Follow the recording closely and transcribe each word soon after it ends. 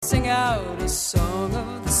sing out a song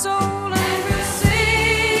of the soul. And we'll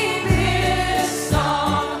sing this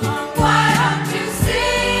song. Why don't you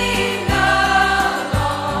sing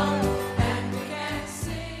along? And we can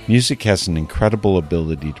sing. Music has an incredible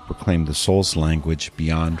ability to proclaim the soul's language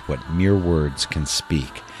beyond what mere words can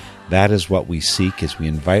speak. That is what we seek as we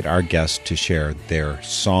invite our guests to share their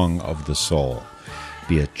song of the soul.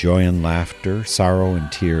 Be it joy and laughter, sorrow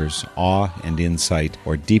and tears, awe and insight,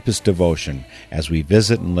 or deepest devotion, as we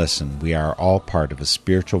visit and listen, we are all part of a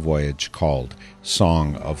spiritual voyage called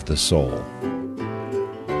Song of the Soul.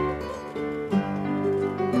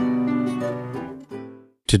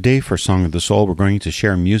 Today for Song of the Soul, we're going to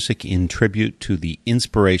share music in tribute to the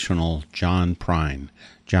inspirational John Prine.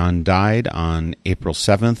 John died on April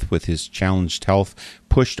 7th with his challenged health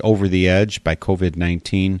pushed over the edge by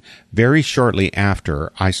COVID-19. Very shortly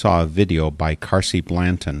after, I saw a video by Carsie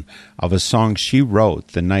Blanton of a song she wrote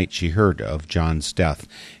the night she heard of John's death.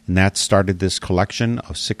 And that started this collection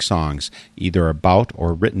of 6 songs, either about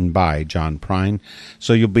or written by John Prine.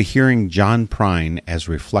 So you'll be hearing John Prine as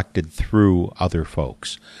reflected through other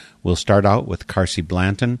folks. We'll start out with Carsie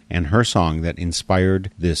Blanton and her song that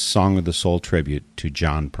inspired this Song of the Soul tribute to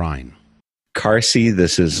John Prine. Carsie,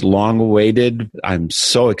 this is long awaited. I'm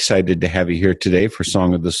so excited to have you here today for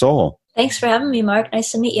Song of the Soul. Thanks for having me, Mark.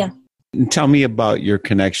 Nice to meet you. Tell me about your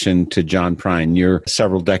connection to John Prine. You're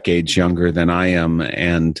several decades younger than I am,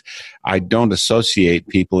 and I don't associate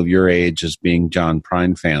people of your age as being John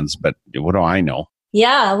Prine fans, but what do I know?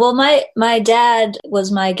 Yeah, well, my dad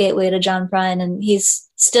was my gateway to John Prine, and he's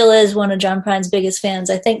still is one of John Prine's biggest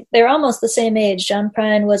fans. I think they're almost the same age. John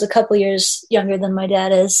Prine was a couple years younger than my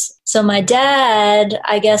dad is. So my dad,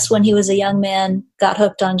 I guess when he was a young man, got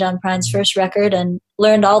hooked on John Prine's first record and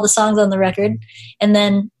learned all the songs on the record, and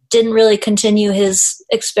then didn't really continue his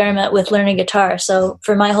experiment with learning guitar. So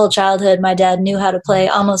for my whole childhood, my dad knew how to play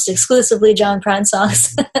almost exclusively John Prine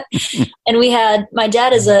songs. And my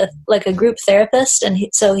dad is a group therapist. And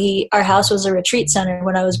our house was a retreat center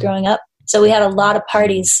when I was growing up. So we had a lot of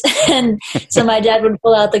parties. And so my dad would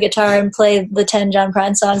pull out the guitar and play the 10 John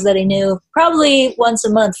Prine songs that he knew probably once a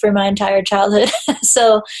month for my entire childhood.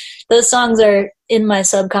 So those songs are in my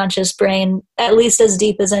subconscious brain, at least as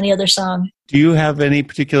deep as any other song. Do you have any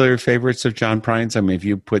particular favorites of John Prine's? I mean, if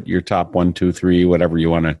you put your top 1, 2, 3, whatever you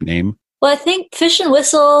want to name. Well, I think Fish and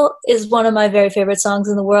Whistle is one of my very favorite songs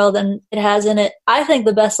in the world, and it has in it, I think,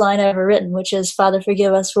 the best line I've ever written, which is, Father,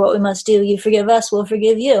 forgive us for what we must do. You forgive us, we'll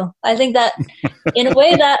forgive you. I think that, in a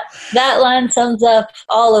way, that line sums up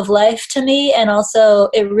all of life to me, and also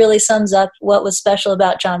it really sums up what was special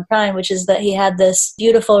about John Prine, which is that he had this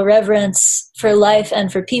beautiful reverence for life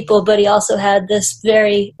and for people, but he also had this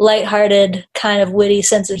very lighthearted, kind of witty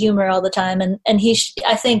sense of humor all the time. And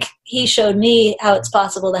I think he showed me how it's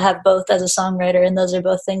possible to have both as a songwriter, and those are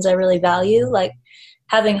both things I really value, like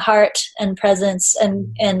having heart and presence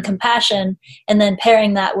and compassion, and then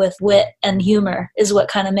pairing that with wit and humor is what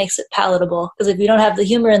kind of makes it palatable. Because if you don't have the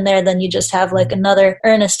humor in there, then you just have like another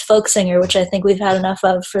earnest folk singer, which I think we've had enough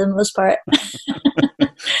of for the most part.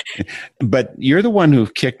 But you're the one who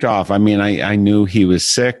kicked off. I mean, I knew he was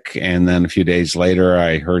sick, and then a few days later,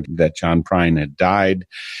 I heard that John Prine had died.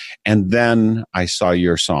 And then I saw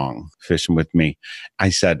your song, Fishing With Me.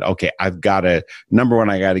 I said, okay, number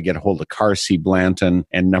one, I got to get a hold of Carsie Blanton.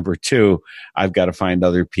 And number two, I've got to find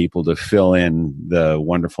other people to fill in the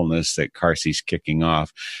wonderfulness that Carsie's kicking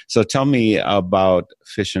off. So tell me about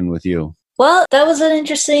Fishing With You. Well, that was an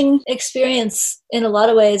interesting experience in a lot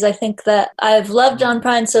of ways. I think that I've loved John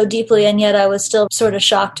Prine so deeply, and yet I was still sort of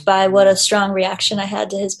shocked by what a strong reaction I had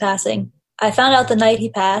to his passing. I found out the night he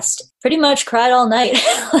passed, pretty much cried all night.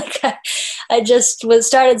 I just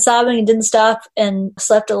started sobbing and didn't stop, and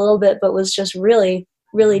slept a little bit, but was just really,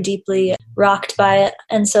 really deeply rocked by it.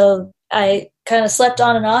 And so I kind of slept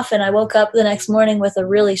on and off, and I woke up the next morning with a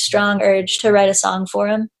really strong urge to write a song for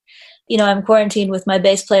him. You know, I'm quarantined with my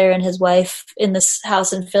bass player and his wife in this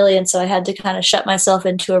house in Philly, and so I had to kind of shut myself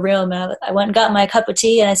into a room. And I went and got my cup of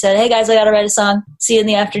tea, and I said, hey guys, I got to write a song. See you in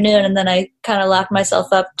the afternoon. And then I kind of locked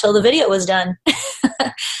myself up till the video was done.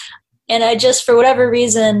 And I just, for whatever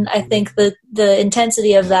reason, I think the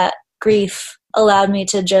intensity of that grief allowed me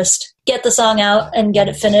to just get the song out and get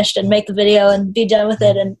it finished and make the video and be done with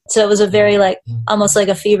it. And so it was a very almost like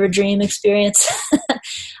a fever dream experience.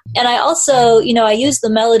 And I also, I use the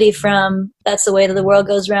melody from That's the Way That the World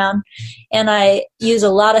Goes Round, and I use a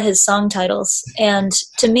lot of his song titles. And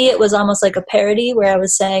to me, it was almost like a parody where I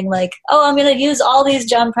was saying I'm going to use all these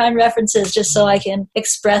John Prine references just so I can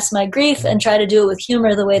express my grief and try to do it with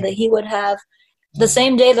humor the way that he would have. The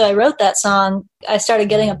same day that I wrote that song, I started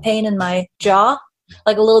getting a pain in my jaw,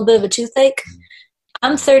 like a little bit of a toothache.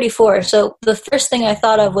 I'm 34, so the first thing I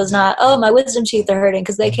thought of was not, oh, my wisdom teeth are hurting,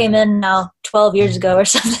 because they came in now 12 years ago or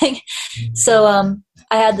something. So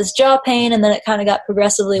I had this jaw pain, and then it kind of got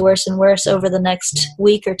progressively worse and worse over the next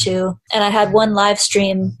week or two. And I had one live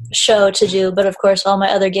stream show to do, but of course all my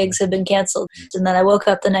other gigs had been canceled. And then I woke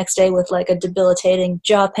up the next day with like a debilitating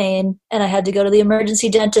jaw pain, and I had to go to the emergency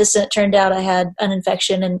dentist, and it turned out I had an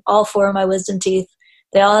infection in all 4 of my wisdom teeth.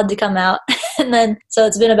 They all had to come out. And then, so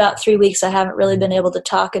it's been about 3 weeks. I haven't really been able to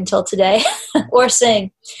talk until today or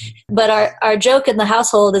sing. But our joke in the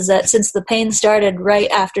household is that since the pain started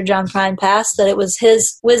right after John Prine passed, that it was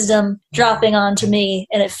his wisdom dropping onto me,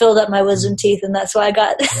 and it filled up my wisdom teeth. And that's why I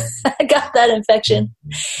got, I got that infection.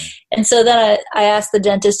 And so then I asked the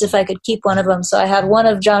dentist if I could keep one of them. So I have one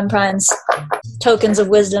of John Prine's tokens of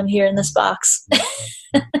wisdom here in this box.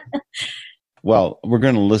 Well, we're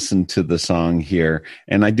going to listen to the song here,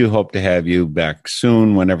 and I do hope to have you back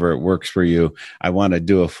soon whenever it works for you. I want to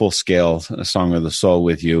do a full-scale Song of the Soul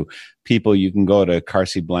with you. People, you can go to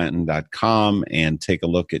carsyblanton.com and take a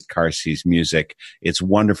look at Carsey's music. It's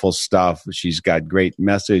wonderful stuff. She's got great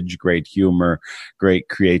message, great humor, great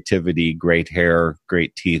creativity, great hair,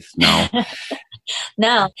 great teeth now.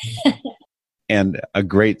 Now. And a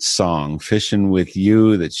great song, Fishin' With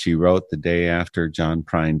You, that she wrote the day after John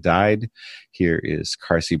Prine died. Here is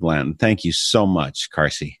Carsey Blanton. Thank you so much,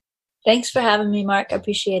 Carsey. Thanks for having me, Mark. I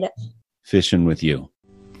appreciate it. Fishin' With You.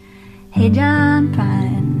 Hey John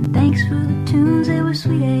Prine, thanks for the tunes, they were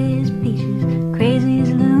sweet as peaches. Crazy as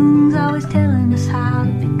loons, always telling us how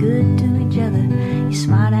to be good to each other. You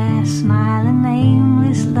smart ass, smiling,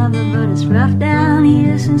 nameless lover, but it's rough down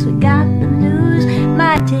here since we got the news.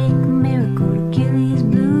 Might take a miracle to kill these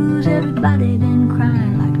blues. Everybody been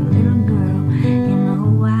crying like a little girl in the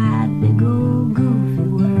whole wide, big old goofy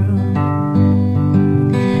world.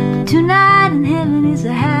 But tonight in heaven is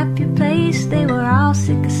a happier place. They were all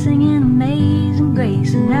sick of singing Amazing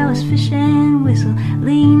Grace, and now it's fish and whistle,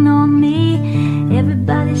 lean on me.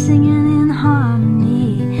 Everybody singing in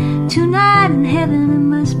harmony. Tonight in heaven it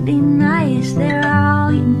must be nice. They're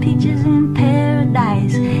all eating peaches in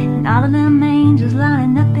paradise, and all of them angels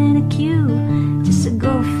lining up in a queue just to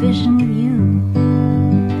go fishing with you,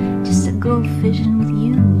 just to go fishing with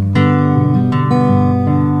you.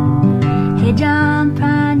 Hey John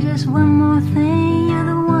Prine, just one more thing. You're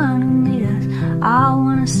the one who made us all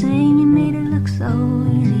wanna sing. You made it look so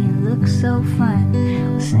easy and look so fun.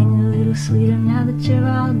 We'll sing a little sweeter now that you're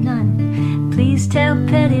all done. Please tell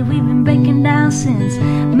Petty we've been breaking down since.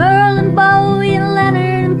 Merle and Bowie and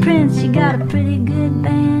Leonard and Prince. You got a pretty good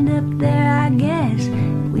band up there, I guess.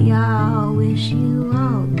 We all wish you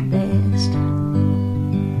all the best.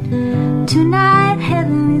 Tonight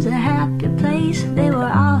heaven is a happier place. They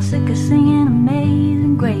were all sick of singing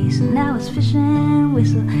Amazing Grace, and now it's fish and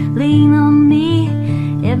whistle, lean on me.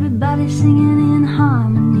 Everybody singing in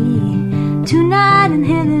harmony. Tonight in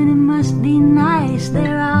heaven it must be nice.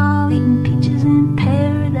 They're all eating peaches in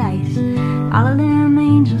paradise. All of them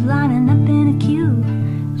angels lining up in a queue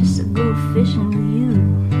just to go fishing with you,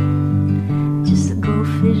 just to go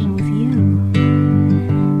fishing with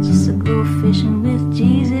you, just to go fishing with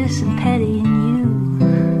Jesus and Petty and you.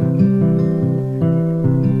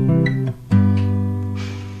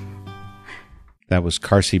 That was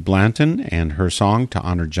Carsey Blanton and her song to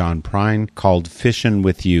honor John Prine called Fishin'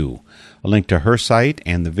 With You. A link to her site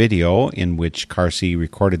and the video in which Carsey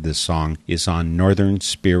recorded this song is on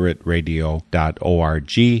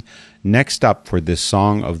northernspiritradio.org. Next up for this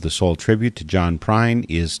Song of the Soul tribute to John Prine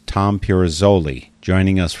is Tom Pirazzoli,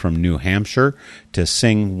 joining us from New Hampshire to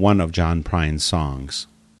sing one of John Prine's songs.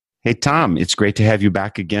 Hey, Tom, it's great to have you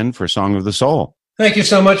back again for Song of the Soul. Thank you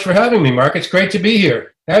so much for having me, Mark. It's great to be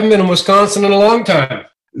here. I haven't been in Wisconsin in a long time.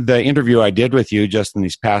 The interview I did with you just in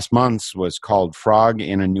these past months was called Frog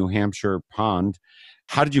in a New Hampshire Pond.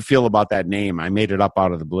 How did you feel about that name? I made it up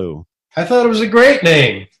out of the blue. I thought it was a great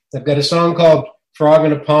name. I've got a song called Frog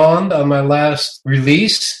in a Pond on my last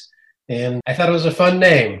release, and I thought it was a fun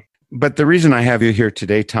name. But the reason I have you here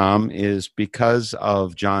today, Tom, is because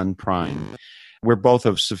of John Prine. We're both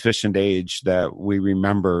of sufficient age that we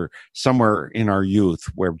remember somewhere in our youth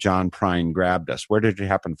where John Prine grabbed us. Where did it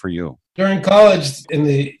happen for you? During college in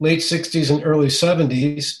the late 60s and early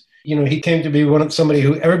 70s, he came to be somebody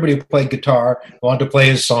who everybody who played guitar wanted to play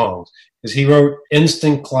his songs, because he wrote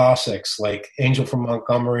instant classics like Angel from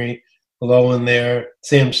Montgomery, Below in There,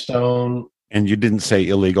 Sam Stone. And you didn't say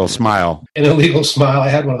Illegal Smile. An Illegal Smile. I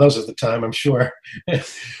had one of those at the time, I'm sure.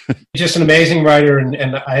 Just an amazing writer,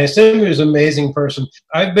 and I assume he was an amazing person.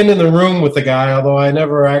 I've been in the room with the guy, although I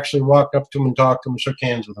never actually walked up to him and talked to him, shook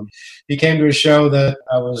hands with him. He came to a show that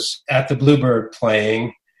I was at the Bluebird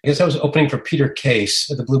playing, I guess I was opening for Peter Case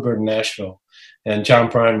at the Bluebird in Nashville. And John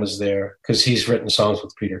Prine was there because he's written songs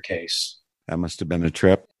with Peter Case. That must have been a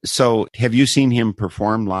trip. So have you seen him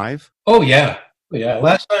perform live? Oh, yeah. Yeah.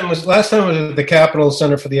 Last time was at the Capitol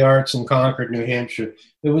Center for the Arts in Concord, New Hampshire.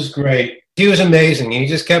 It was great. He was amazing. He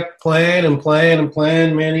just kept playing and playing and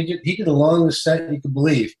playing. Man, he did the longest set you could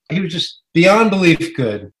believe. He was just beyond belief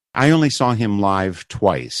good. I only saw him live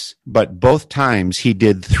twice, but both times he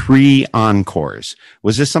did 3 encores.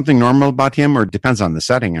 Was this something normal about him, or depends on the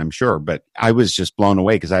setting, I'm sure, but I was just blown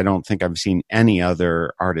away because I don't think I've seen any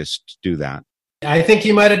other artist do that. I think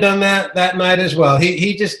he might have done that night as well.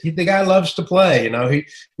 The guy loves to play, you know. You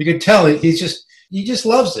could tell he just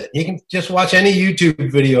loves it. You can just watch any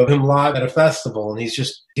YouTube video of him live at a festival and he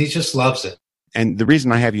just loves it. And the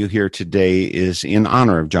reason I have you here today is in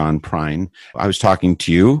honor of John Prine. I was talking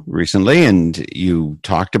to you recently, and you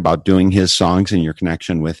talked about doing his songs and your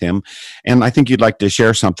connection with him. And I think you'd like to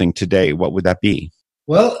share something today. What would that be?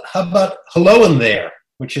 Well, how about Hello in There,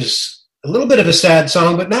 which is a little bit of a sad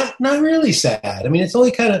song, but not really sad. I mean, it's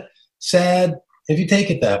only kind of sad if you take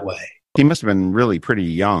it that way. He must have been really pretty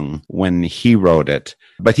young when he wrote it,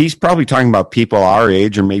 but he's probably talking about people our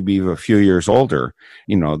age or maybe a few years older,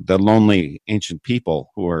 you know, the lonely ancient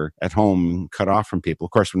people who are at home cut off from people.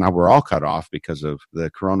 Of course, now we're all cut off because of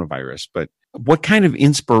the coronavirus, but what kind of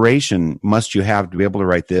inspiration must you have to be able to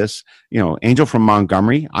write this? You know, Angel from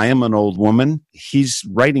Montgomery, I Am an Old Woman. He's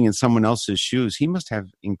writing in someone else's shoes. He must have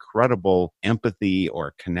incredible empathy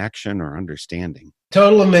or connection or understanding.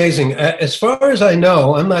 Total amazing. As far as I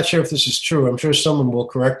know, I'm not sure if this is true. I'm sure someone will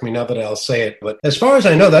correct me now that I'll say it. But as far as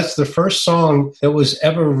I know, that's the first song that was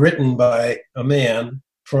ever written by a man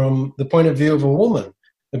from the point of view of a woman,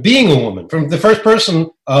 being a woman, from the first person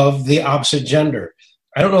of the opposite gender.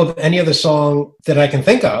 I don't know of any other song that I can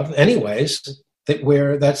think of, anyways,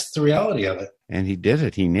 where that's the reality of it. And he did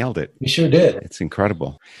it. He nailed it. He sure did. It's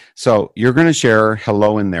incredible. So you're going to share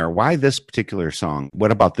Hello in There. Why this particular song?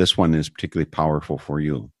 What about this one is particularly powerful for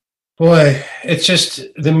you? Boy, it's just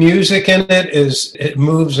the music in it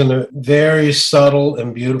moves in a very subtle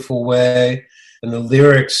and beautiful way. And the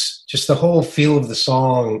lyrics, just the whole feel of the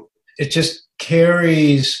song, it just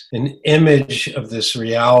carries an image of this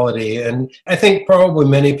reality. And I think probably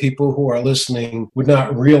many people who are listening would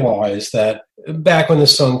not realize that back when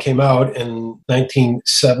this song came out in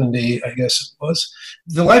 1970, I guess it was,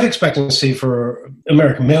 the life expectancy for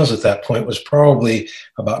American males at that point was probably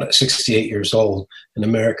about 68 years old. And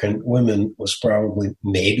American women was probably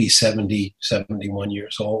maybe 70, 71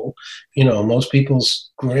 years old. You know, most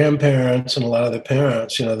people's grandparents and a lot of their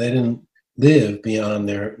parents, you know, they didn't live beyond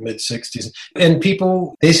their mid-60s. And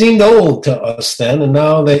people, they seemed old to us then. And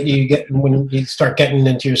now that when you start getting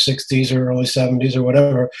into your 60s or early 70s or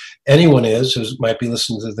whatever anyone is who might be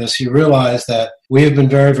listening to this, you realize that we have been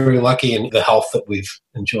very, very lucky in the health that we've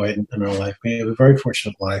enjoyed in our life. We have a very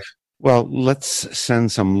fortunate life. Well, let's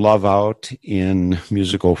send some love out in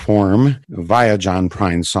musical form via John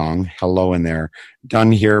Prine's song, Hello in There,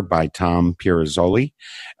 done here by Tom Pirozzoli.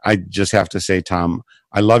 I just have to say, Tom,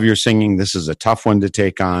 I love your singing. This is a tough one to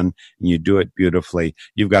take on, and you do it beautifully.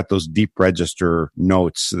 You've got those deep register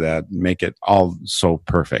notes that make it all so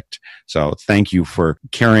perfect. So thank you for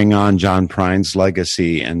carrying on John Prine's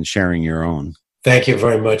legacy and sharing your own. Thank you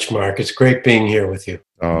very much, Mark. It's great being here with you.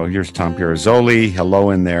 Oh, here's Tom Pirozzoli, Hello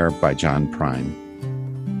in There by John Prine.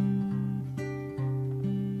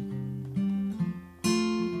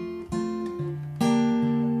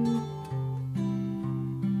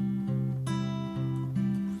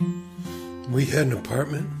 We had an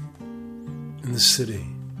apartment in the city.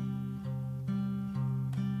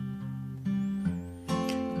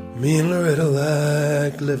 Me and Loretta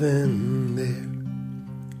liked living there.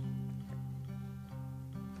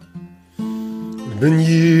 It's been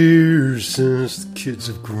years since the kids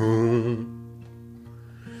have grown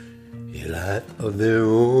a light of their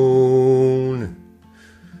own and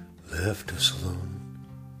left us alone.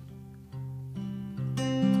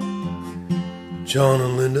 John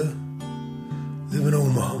and Linda live in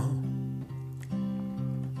Omaha.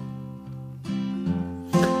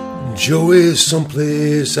 Joey's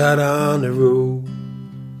someplace out on the road.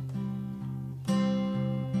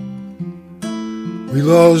 We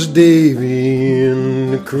lost Davy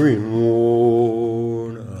in the Korean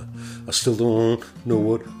War. I still don't know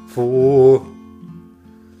what for.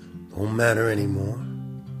 Don't matter anymore.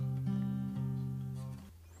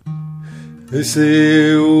 They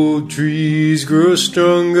say old trees grow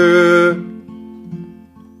stronger.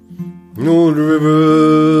 Old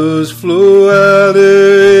rivers flow out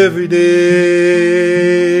every day.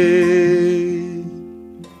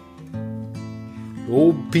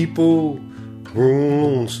 Old people grow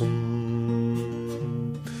lonesome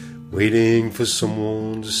waiting for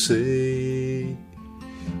someone to say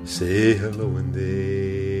hello in there.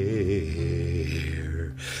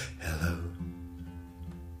 Hello.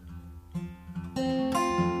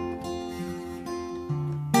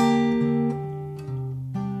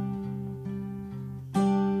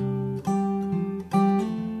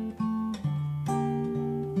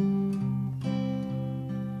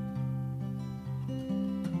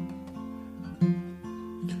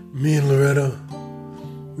 Me and Loretta,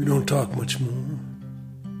 we don't talk much more.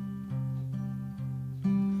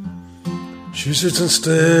 She sits and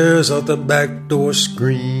stares out the back door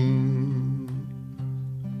screen,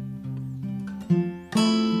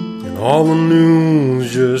 and all the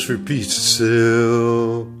news just repeats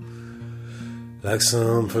itself like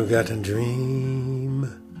some forgotten dream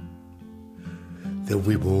that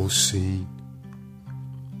we both seen.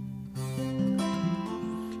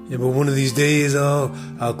 Yeah, but one of these days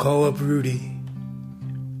I'll call up Rudy.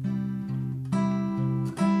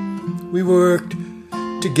 We worked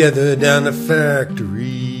together down the factory.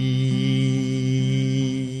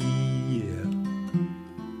 Yeah.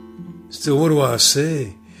 Still, what do I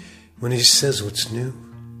say when he says what's new?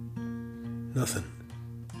 Nothing.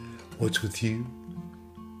 What's with you?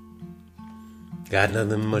 Got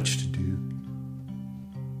nothing much to do.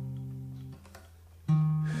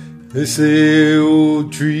 They say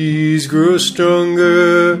old trees grow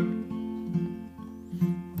stronger,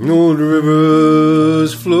 old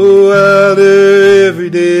rivers flow out every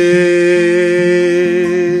day.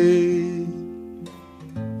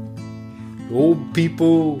 Old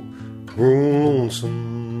people grow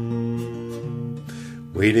lonesome,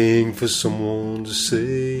 waiting for someone to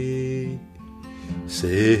say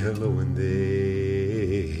hello in there.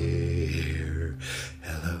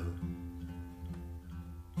 Hello.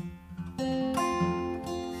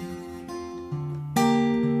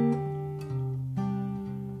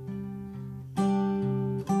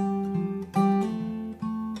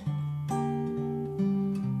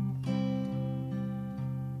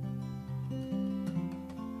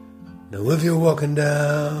 Now if you're walking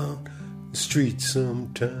down the street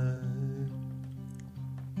sometime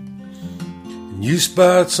and you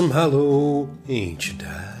spot some hollow ancient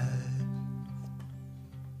eye,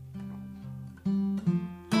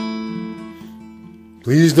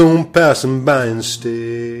 please don't pass them by and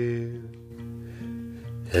stare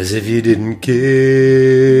as if you didn't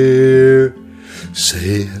care.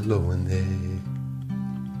 Say hello in there.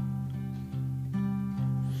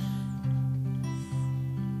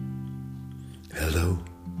 Hello.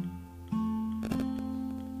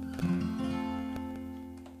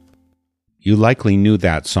 You likely knew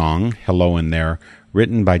that song, Hello in There,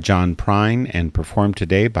 written by John Prine and performed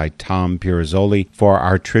today by Tom Pirozzoli for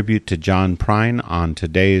our tribute to John Prine on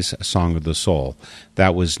today's Song of the Soul.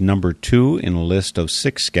 That was number 2 in a list of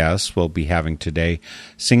 6 guests we'll be having today,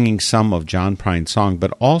 singing some of John Prine's song,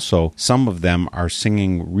 but also some of them are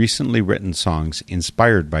singing recently written songs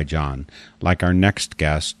inspired by John, like our next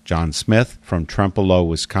guest, John Smith from Trempealeau,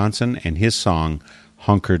 Wisconsin, and his song,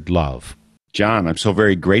 Hunkered Love. John, I'm so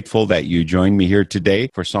very grateful that you joined me here today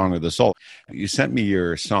for Song of the Soul. You sent me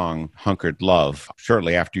your song, Hunkered Love,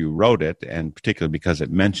 shortly after you wrote it, and particularly because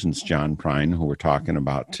it mentions John Prine, who we're talking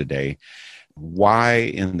about today. Why,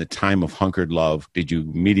 in the time of Hunkered Love, did you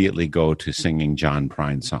immediately go to singing John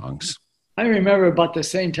Prine songs? I remember about the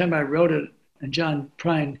same time I wrote it and John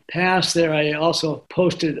Prine passed there, I also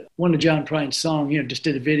posted one of John Prine's songs, just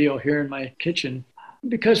did a video here in my kitchen.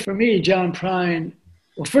 Because for me, John Prine,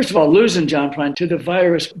 well, first of all, losing John Prine to the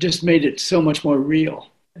virus just made it so much more real.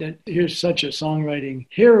 That here's such a songwriting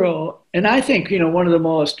hero. And I think, one of the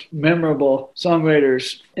most memorable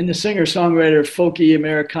songwriters in the singer-songwriter, folky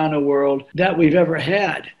Americana world that we've ever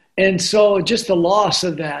had. And so just the loss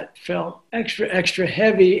of that felt extra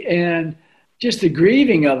heavy, and just the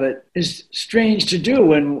grieving of it is strange to do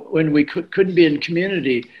when we couldn't be in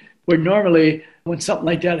community, where normally when something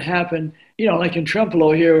like that happened, like in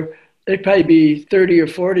Trempealeau here, there'd probably be 30 or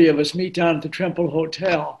 40 of us meet down at the Trempealeau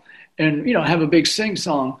Hotel and, have a big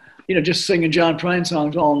sing-song, just singing John Prine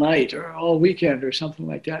songs all night or all weekend or something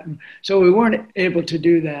like that. And so we weren't able to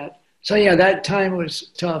do that. So, that time was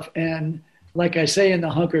tough. And like I say in the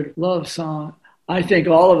Hunkered Love song, I think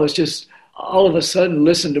all of us just all of a sudden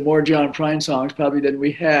listened to more John Prine songs probably than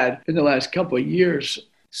we had in the last couple of years.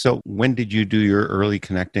 So when did you do your early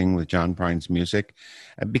connecting with John Prine's music?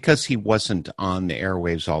 Because he wasn't on the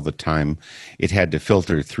airwaves all the time, it had to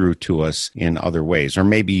filter through to us in other ways. Or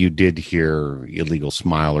maybe you did hear Illegal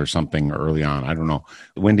Smile or something early on. I don't know.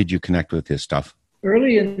 When did you connect with his stuff?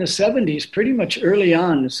 early in the 70s, pretty much early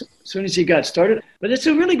on, as soon as he got started. But it's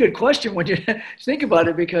a really good question when you think about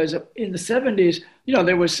it, because in the 70s,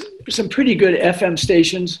 there was some pretty good FM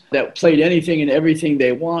stations that played anything and everything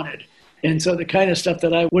they wanted. And so the kind of stuff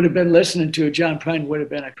that I would have been listening to, John Prine would have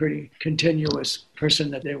been a pretty continuous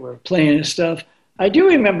person that they were playing his stuff. I do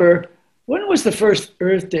remember, when was the first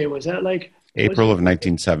Earth Day? Was that like... April of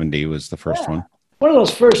 1970 was the first one. One of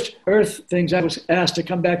those first Earth things, I was asked to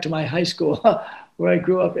come back to my high school where I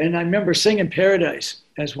grew up, and I remember singing Paradise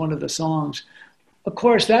as one of the songs. Of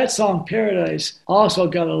course, that song, Paradise, also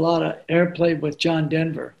got a lot of airplay with John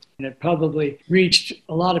Denver, and it probably reached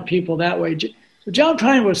a lot of people that way. So John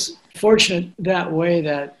Prine was fortunate that way,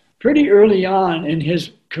 that pretty early on in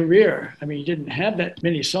his career, I mean, he didn't have that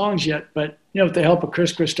many songs yet, but, with the help of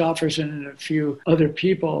Chris Christopherson and a few other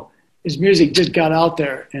people, his music just got out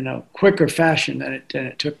there in a quicker fashion than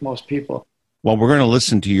it took most people. Well, we're going to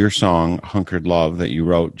listen to your song, Hunkered Love, that you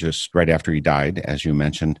wrote just right after he died, as you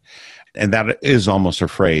mentioned. And that is almost a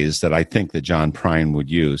phrase that I think that John Prine would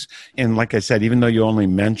use. And like I said, even though you only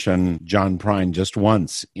mention John Prine just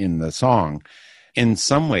once in the song, in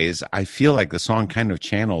some ways, I feel like the song kind of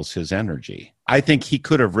channels his energy. I think he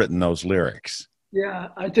could have written those lyrics. Yeah,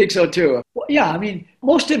 I think so too. Well, yeah, I mean,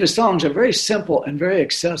 most of his songs are very simple and very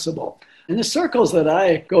accessible. In the circles that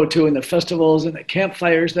I go to, in the festivals and the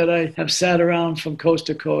campfires that I have sat around from coast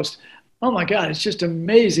to coast, oh my God, it's just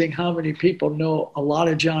amazing how many people know a lot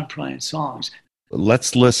of John Prine songs.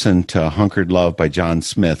 Let's listen to Hunkered Love by John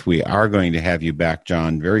Smith. We are going to have you back,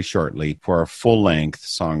 John, very shortly for a full-length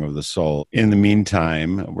Song of the Soul. In the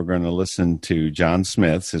meantime, we're going to listen to John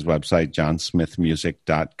Smith's, his website,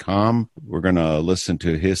 johnsmithmusic.com. We're going to listen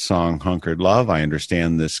to his song, Hunkered Love. I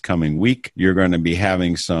understand this coming week you're going to be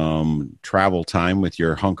having some travel time with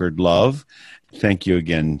your Hunkered Love. Thank you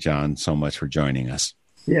again, John, so much for joining us.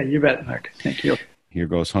 Yeah, you bet, Mark. Thank you. Here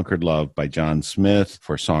goes Hunkered Love by John Smith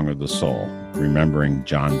for Song of the Soul, remembering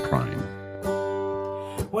John Prine.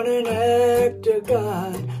 When an act of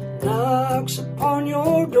God knocks upon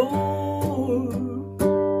your door,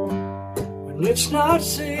 when it's not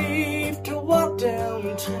safe to walk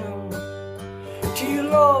downtown to your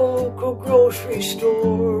local grocery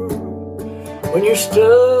store, when you're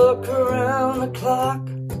stuck around the clock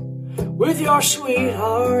with your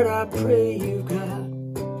sweetheart, I pray you got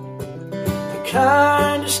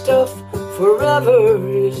kind of stuff forever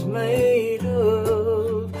is made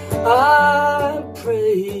of. I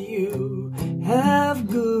pray you have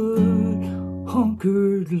good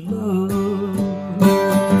hunkered love.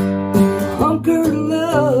 Hunkered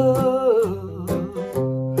love.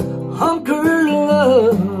 Hunkered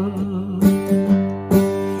love.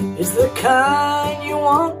 It's the kind you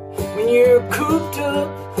want when you're cooped up,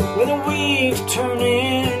 when the weeks turn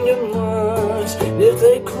into months. And if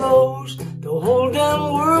they close the whole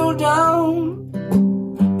damn world down,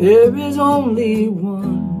 there is only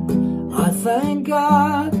one. I thank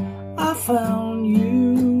God I found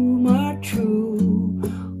you, my true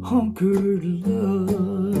hunkered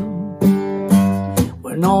love.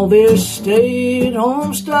 When all this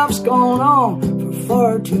stay-at-home stuff's gone on for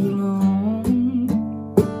far too long,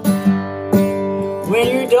 when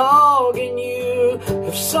your dog and you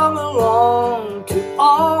have sung along to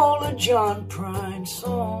all of John Prine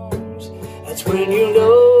songs, that's when you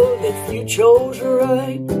know that you chose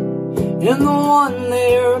right, and the one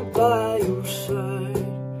there by your side,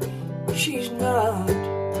 she's not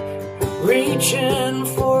reaching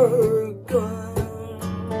for her gun.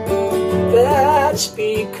 That's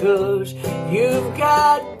because you've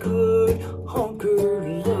got good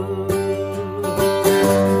hunkered love.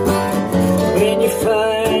 When you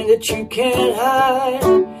find that you can't hide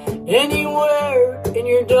anywhere in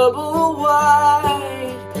your double wide,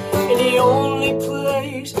 and the only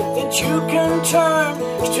place that you can turn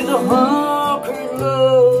is to the hunkered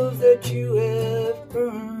love that you have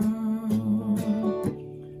earned.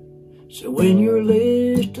 So when your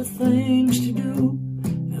list of things to do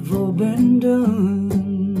have all been done,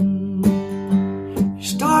 you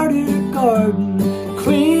started a garden,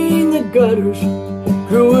 cleaned the gutters,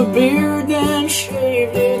 grew a beard, then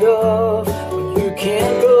shaved it off. When you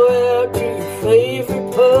can't go out to your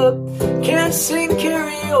favorite pub, can't sing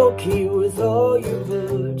karaoke with all your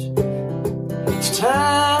buds, it's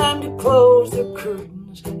time to close the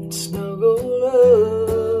curtains and snuggle up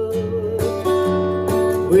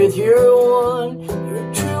with your one,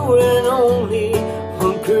 your true and only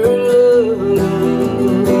hunkered love.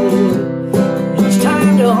 It's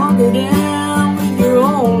time to hunker down with your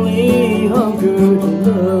only hunkered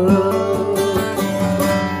love.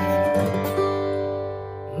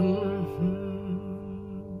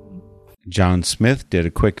 John Smith did a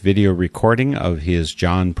quick video recording of his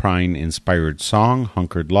John Prine-inspired song,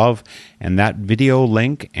 Hunkered Love, and that video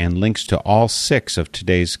link and links to all 6 of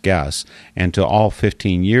today's guests and to all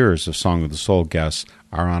 15 years of Song of the Soul guests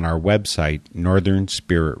are on our website,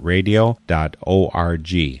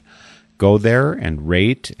 northernspiritradio.org. Go there and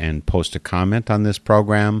rate and post a comment on this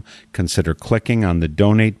program. Consider clicking on the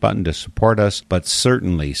donate button to support us, but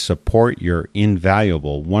certainly support your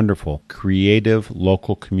invaluable, wonderful, creative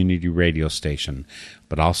local community radio station.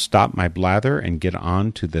 But I'll stop my blather and get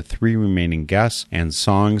on to the 3 remaining guests and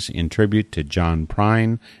songs in tribute to John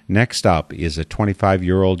Prine. Next up is a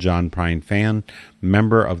 25-year-old John Prine fan,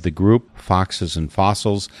 member of the group Foxes and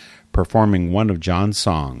Fossils, performing one of John's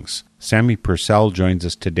songs. Sammy Purcell joins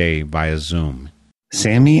us today via Zoom.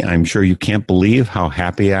 Sammy, I'm sure you can't believe how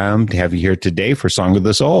happy I am to have you here today for Song of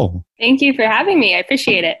the Soul. Thank you for having me. I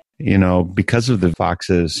appreciate it. You know, because of the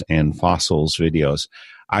Foxes and Fossils videos,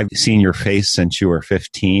 I've seen your face since you were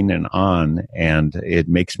 15 and on, and it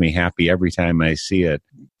makes me happy every time I see it.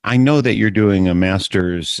 I know that you're doing a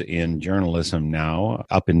master's in journalism now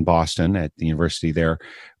up in Boston at the university there.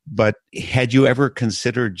 But had you ever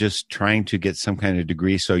considered just trying to get some kind of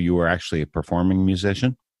degree so you were actually a performing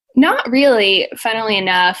musician? Not really, funnily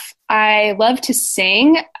enough. I love to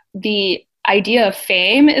sing. The idea of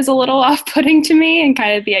fame is a little off-putting to me, and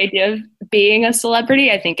kind of the idea of being a celebrity.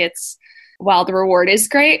 I think while the reward is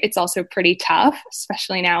great, it's also pretty tough,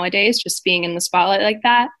 especially nowadays, just being in the spotlight like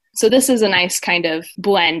that. So this is a nice kind of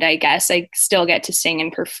blend, I guess. I still get to sing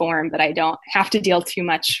and perform, but I don't have to deal too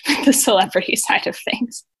much with the celebrity side of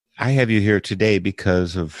things. I have you here today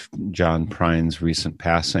because of John Prine's recent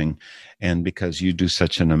passing and because you do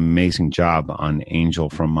such an amazing job on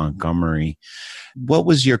Angel from Montgomery. What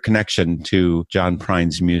was your connection to John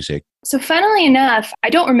Prine's music? So funnily enough, I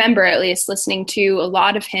don't remember at least listening to a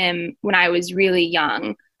lot of him when I was really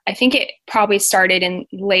young. I think it probably started in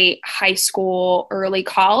late high school, early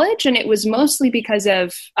college, and it was mostly because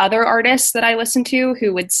of other artists that I listened to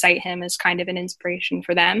who would cite him as kind of an inspiration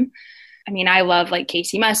for them. I mean, I love like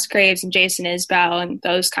Casey Musgraves and Jason Isbell and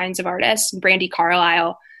those kinds of artists, and Brandi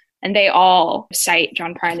Carlile, and they all cite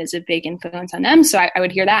John Prine as a big influence on them. So I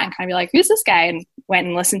would hear that and kind of be like, who's this guy? And went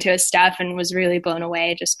and listened to his stuff and was really blown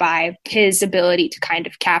away just by his ability to kind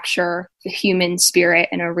of capture the human spirit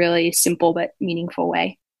in a really simple but meaningful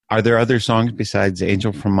way. Are there other songs besides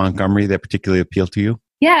Angel from Montgomery that particularly appeal to you?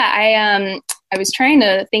 Yeah, I was trying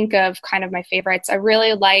to think of kind of my favorites. I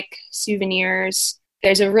really like Souvenirs.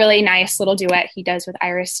 There's a really nice little duet he does with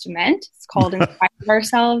Iris Dement. It's called In Spite of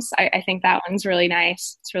Ourselves. I think that one's really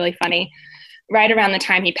nice. It's really funny. Right around the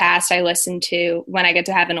time he passed, I listened to When I Get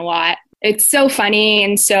to Heaven a lot. It's so funny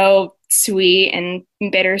and so sweet and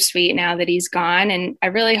bittersweet now that he's gone. And I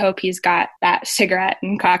really hope he's got that cigarette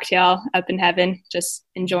and cocktail up in heaven, just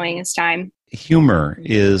enjoying his time. Humor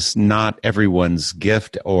is not everyone's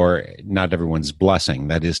gift or not everyone's blessing.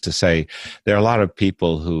 That is to say, there are a lot of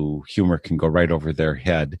people who humor can go right over their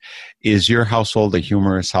head. Is your household a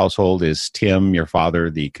humorous household? Is Tim, your father,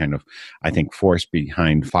 the kind of, I think, force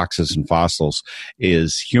behind Foxes and Fossils?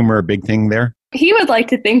 Is humor a big thing there? He would like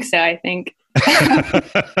to think so, I think.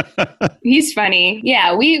 He's funny.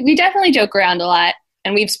 Yeah, we definitely joke around a lot,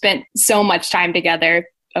 and we've spent so much time together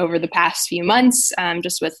over the past few months,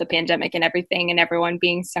 just with the pandemic and everything and everyone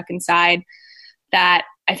being stuck inside, that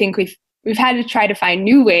I think we've had to try to find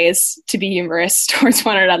new ways to be humorous towards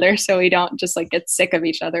one another so we don't just like get sick of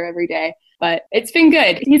each other every day. But it's been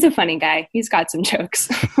good. He's a funny guy. He's got some jokes.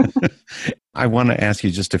 I want to ask you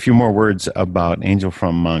just a few more words about Angel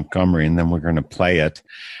from Montgomery, and then we're going to play it.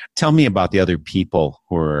 Tell me about the other people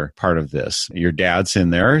who are part of this. Your dad's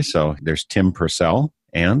in there, so there's Tim Purcell.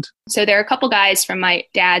 And? So there are a couple guys from my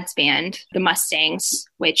dad's band, the Mustangs,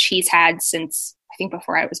 which he's had since, I think,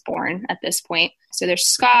 before I was born at this point. So there's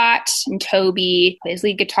Scott and Toby, plays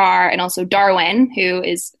lead guitar, and also Darwin, who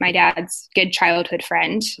is my dad's good childhood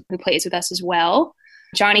friend, who plays with us as well.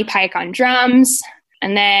 Johnny Pike on drums.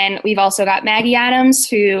 And then we've also got Maggie Adams,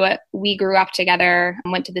 who we grew up together,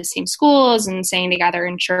 went to the same schools and sang together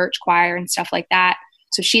in church choir and stuff like that.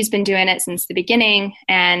 So she's been doing it since the beginning.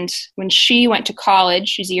 And when she went to college,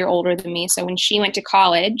 she's a year older than me. So when she went to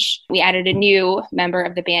college, we added a new member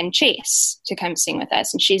of the band, Chase, to come sing with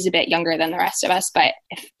us. And she's a bit younger than the rest of us. But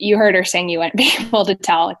if you heard her sing, you wouldn't be able to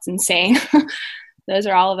tell. It's insane. Those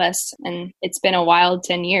are all of us. And it's been a wild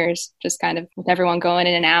 10 years, just kind of with everyone going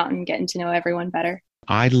in and out and getting to know everyone better.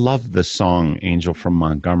 I love the song Angel from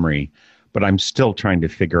Montgomery, but I'm still trying to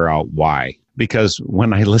figure out why. Because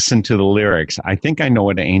when I listen to the lyrics, I think I know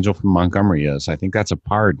what an angel from Montgomery is. I think that's a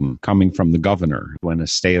pardon coming from the governor when a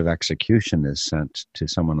stay of execution is sent to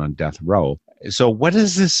someone on death row. So what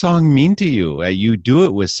does this song mean to you? You do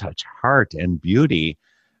it with such heart and beauty,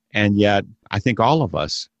 and yet I think all of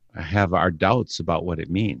us have our doubts about what it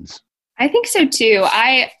means. I think so too.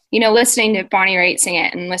 Listening to Bonnie Raitt sing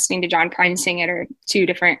it and listening to John Prine sing it are two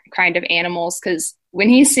different kind of animals, because when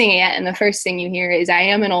he's singing it and the first thing you hear is, I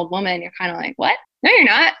am an old woman, you're kind of like, what? No, you're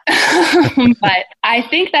not. But I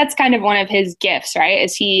think that's kind of one of his gifts, right?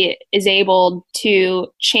 Is he is able to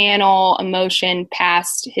channel emotion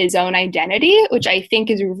past his own identity, which I think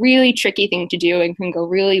is a really tricky thing to do and can go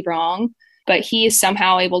really wrong. But he is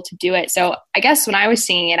somehow able to do it. So I guess when I was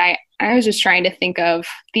singing it, I was just trying to think of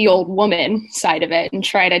the old woman side of it and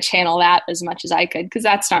try to channel that as much as I could, because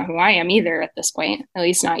that's not who I am either at this point, at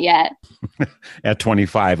least not yet. At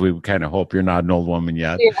 25, we kind of hope you're not an old woman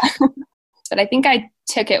yet. Yeah. But I think I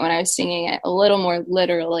took it when I was singing it a little more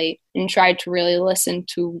literally and tried to really listen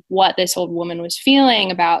to what this old woman was feeling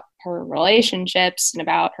about her relationships and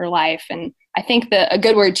about her life. And I think a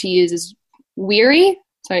good word to use is weary.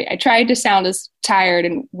 So I tried to sound as tired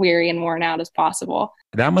and weary and worn out as possible.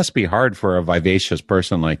 That must be hard for a vivacious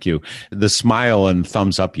person like you. The smile and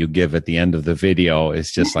thumbs up you give at the end of the video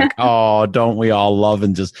is just like, oh, don't we all love,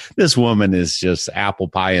 and just, this woman is just apple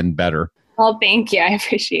pie and better. Well, thank you. I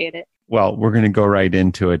appreciate it. Well, we're going to go right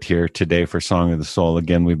into it here today for Song of the Soul.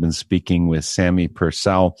 Again, we've been speaking with Sammy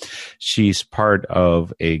Purcell. She's part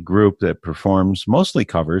of a group that performs mostly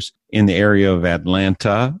covers in the area of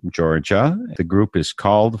Atlanta, Georgia. The group is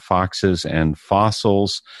called Foxes and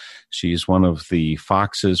Fossils. She's one of the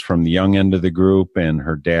foxes from the young end of the group, and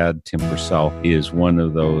her dad, Tim Purcell, is one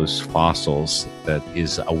of those fossils that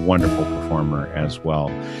is a wonderful performer as well.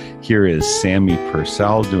 Here is Sammy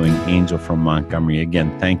Purcell doing Angel from Montgomery.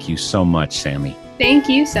 Again, thank you so much, Sammy. Thank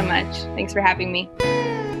you so much. Thanks for having me.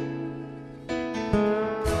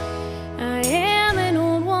 I am an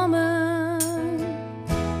old woman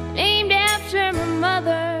named after my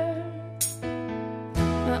mother.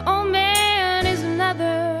 My old man is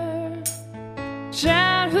another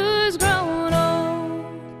child who's grown old.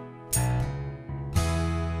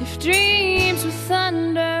 If dreams were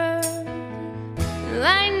thunder,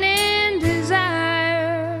 lightning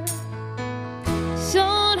desire, this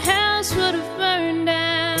old house would have burned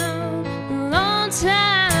down a long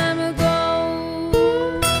time ago.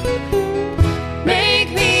 Make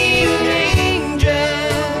me an angel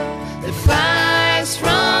that flies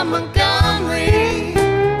from Montgomery.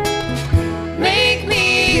 Make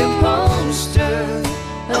me a poster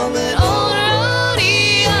of an old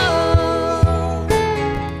rodeo.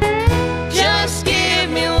 Just give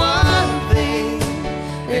me one thing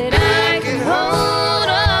that I can hold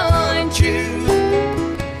on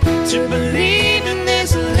to believe in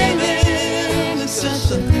this living is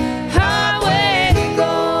such a hard way to go.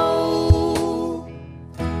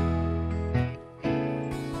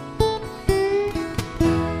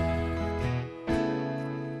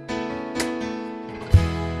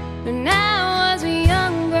 When I was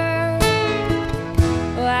younger,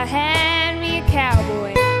 well, I had me a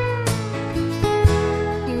cowboy.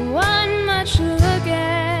 He wasn't much to look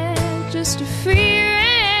at, just a free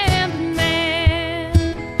rampant man.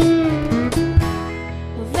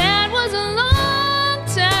 Well, that was a long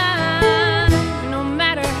time, no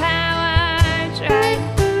matter how I tried.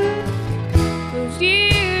 Those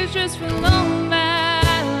years just flown by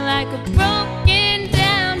like a broken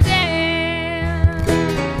down dam.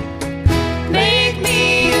 Make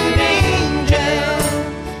me an angel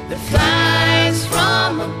that flies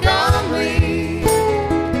from Montgomery.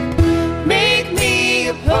 Make me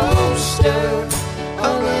a poster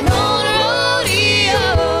of an old rodeo.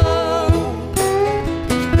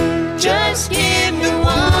 Just give me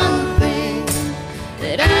one thing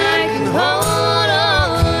that I can hold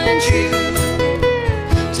on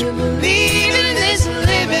to believe in this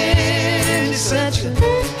living is such a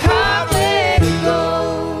hard way to go.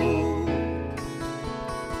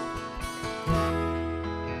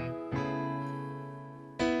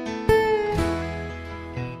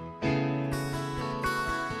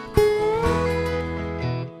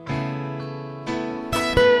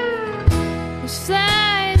 There's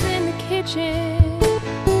flies in the kitchen,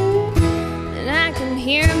 and I can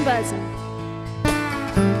hear 'em buzzing.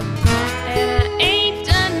 And I ain't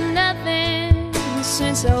done nothing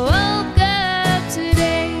since I woke up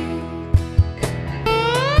today.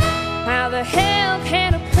 How the hell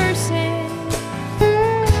can a person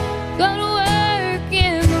go to work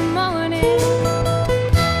in the morning,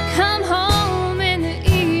 come home in the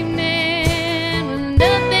evening with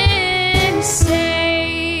nothing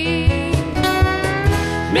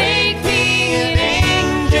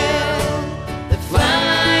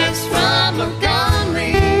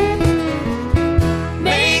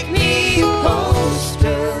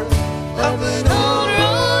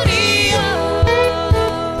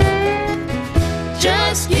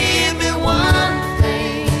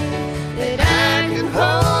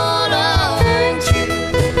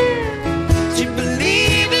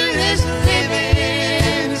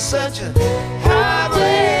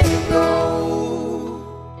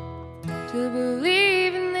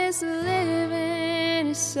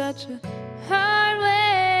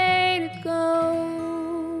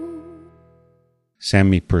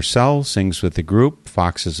Sammy Purcell sings with the group,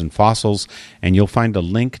 Foxes and Fossils, and you'll find a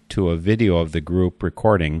link to a video of the group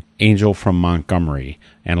recording Angel from Montgomery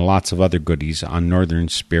and lots of other goodies on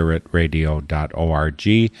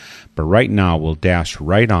northernspiritradio.org. But right now, we'll dash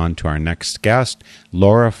right on to our next guest,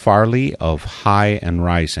 Laura Farley of High and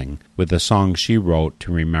Rising, with a song she wrote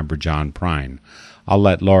to remember John Prine. I'll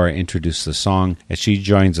let Laura introduce the song as she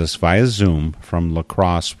joins us via Zoom from La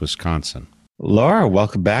Crosse, Wisconsin. Laura,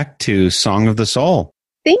 welcome back to Song of the Soul.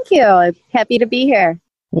 Thank you. I'm happy to be here.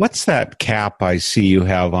 What's that cap I see you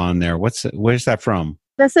have on there? Where's that from?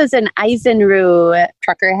 This is an Eisenrue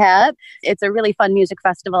trucker hat. It's a really fun music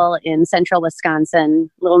festival in central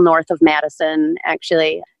Wisconsin, a little north of Madison,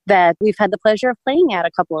 actually, that we've had the pleasure of playing at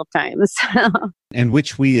a couple of times. And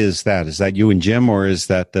which we is that? Is that you and Jim, or is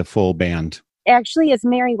that the full band? Actually, it's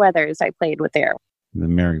Mary Weathers I played with there. The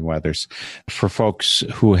Merriweathers. For folks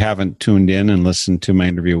who haven't tuned in and listened to my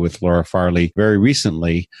interview with Laura Farley very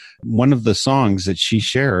recently, one of the songs that she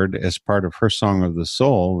shared as part of her Song of the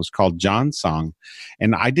Soul was called John's Song.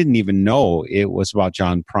 And I didn't even know it was about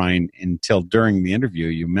John Prine until during the interview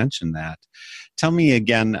you mentioned that. Tell me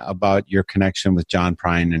again about your connection with John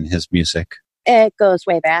Prine and his music. It goes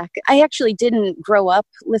way back. I actually didn't grow up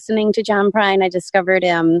listening to John Prine. I discovered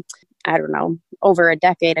him, I don't know, over a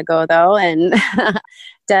decade ago, though, and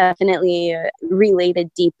definitely related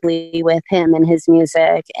deeply with him and his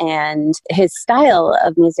music and his style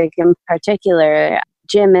of music in particular.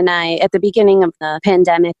 Jim and I, at the beginning of the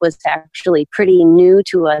pandemic, was actually pretty new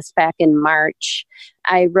to us back in March.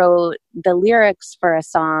 I wrote the lyrics for a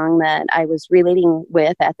song that I was relating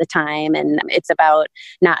with at the time, and it's about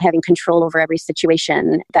not having control over every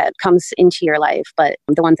situation that comes into your life, but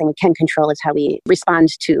the one thing we can control is how we respond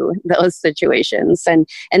to those situations, and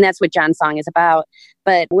that's what John's song is about.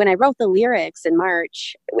 But when I wrote the lyrics in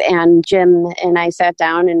March, and Jim and I sat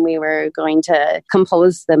down and we were going to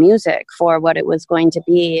compose the music for what it was going to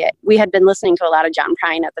be, we had been listening to a lot of John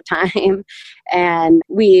Prine at the time, and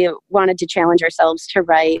we wanted to challenge ourselves to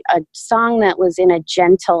write a song that was in a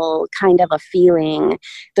gentle kind of a feeling,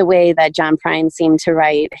 the way that John Prine seemed to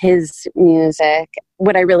write his music.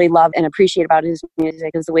 What I really love and appreciate about his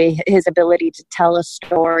music is the way his ability to tell a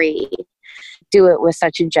story, do it with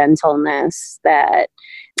such a gentleness that,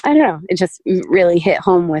 I don't know, it just really hit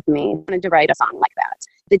home with me. I wanted to write a song like that.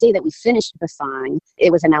 The day that we finished the song,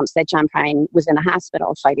 it was announced that John Prine was in a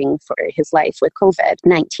hospital fighting for his life with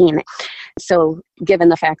COVID-19. So given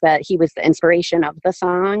the fact that he was the inspiration of the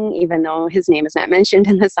song, even though his name is not mentioned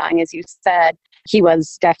in the song, as you said, he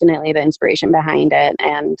was definitely the inspiration behind it.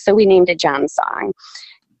 And so we named it John's Song.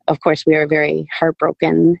 Of course, we were very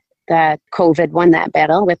heartbroken that COVID won that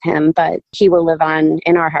battle with him, but he will live on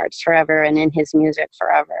in our hearts forever and in his music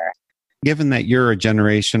forever. Given that you're a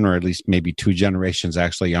generation, or at least maybe two generations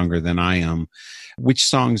actually younger than I am, which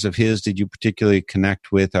songs of his did you particularly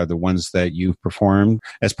connect with? Are the ones that you've performed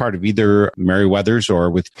as part of either Merriweathers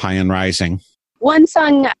or with High and Rising? One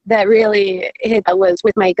song that really hit was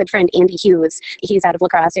with my good friend Andy Hughes. He's out of La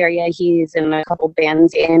Crosse area. He's in a couple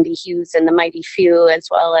bands, Andy Hughes and the Mighty Few, as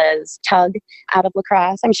well as Tug out of La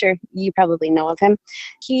Crosse. I'm sure you probably know of him.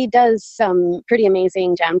 He does some pretty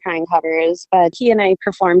amazing John Prine covers, but he and I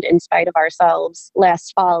performed In Spite of Ourselves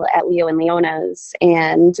last fall at Leo and Leona's,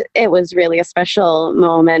 and it was really a special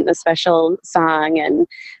moment, a special song, and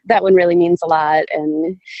that one really means a lot.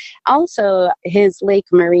 And also his Lake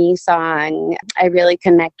Marie song, I really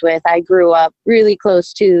connect with. I grew up really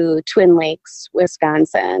close to Twin Lakes,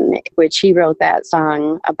 Wisconsin, which he wrote that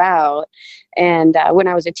song about. And when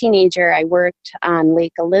I was a teenager, I worked on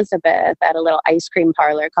Lake Elizabeth at a little ice cream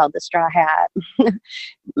parlor called the Straw Hat.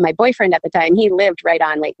 My boyfriend at the time, he lived right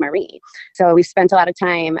on Lake Marie. So we spent a lot of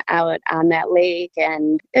time out on that lake,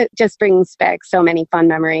 and it just brings back so many fun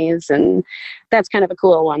memories. And that's kind of a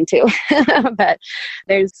cool one too. But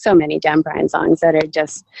there's so many John Prine songs that are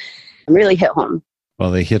just really hit home. Well,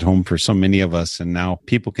 they hit home for so many of us, and now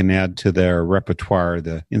people can add to their repertoire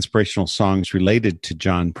the inspirational songs related to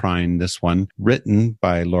John Prine. This one, written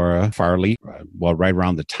by Laura Farley, well, right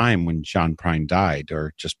around the time when John Prine died,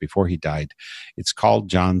 or just before he died. It's called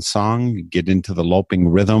John's Song. Get into the loping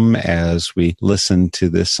rhythm as we listen to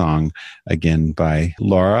this song again by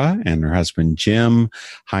Laura and her husband Jim,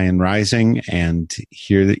 High and Rising, and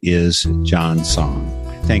here is John's Song.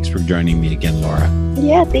 Thanks for joining me again, Laura.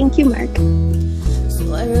 Yeah, thank you, Mark.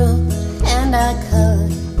 So I wrote and I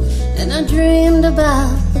cut, and I dreamed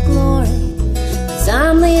about the glory, 'cause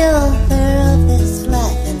I'm the author of this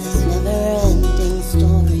life and this never-ending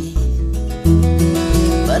story.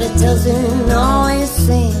 But it doesn't always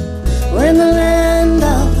seem we're in the land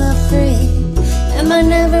of the free, and my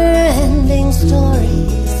never-ending story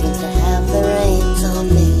seems to have the reins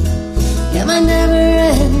My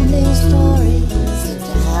never-ending stories seem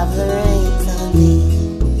to have the reins on me.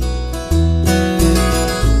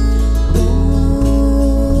 Ooh,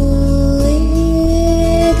 we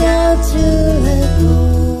got to let go.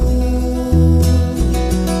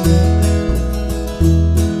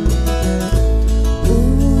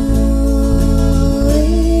 Ooh, we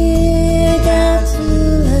got to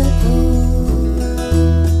let go.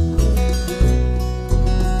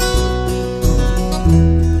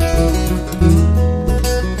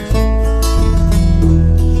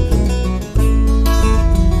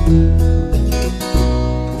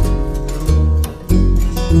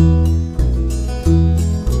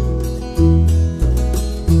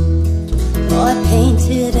 Oh, I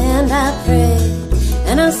painted and I prayed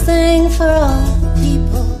and I sang for all the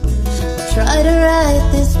people. I try to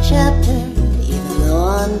write this chapter even though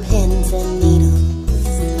on pins and needles.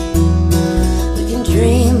 We can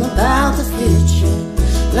dream about the future,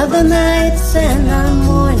 love the nights and our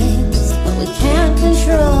mornings, but we can't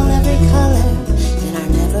control every color in our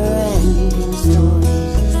never-ending stories.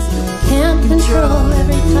 Can't control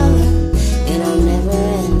every color in our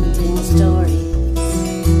never-ending stories.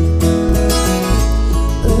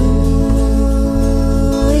 Ooh,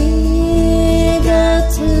 we got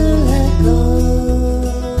to let go.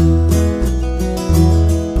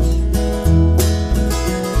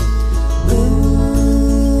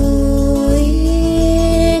 Ooh, we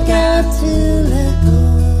got to let go.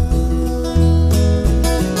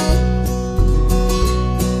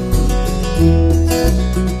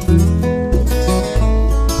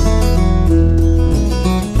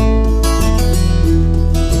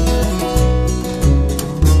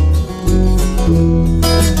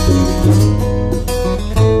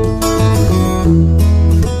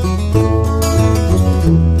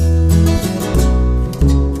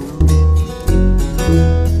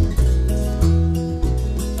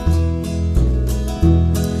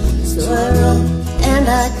 So I wrote and I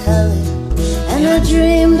colored and I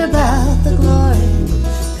dreamed about the glory,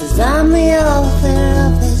 'cause I'm the author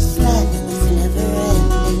of this life and this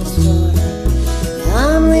never-ending story.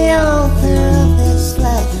 I'm the author of this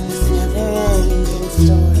life and this never-ending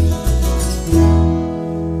story.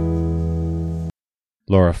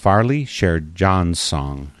 Laura Farley shared John's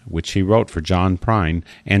song, which he wrote for John Prine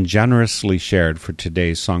and generously shared for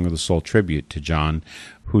today's Song of the Soul tribute to John,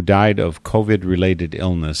 who died of COVID-related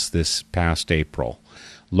illness this past April.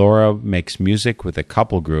 Laura makes music with a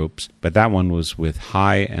couple groups, but that one was with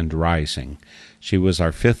High and Rising. She was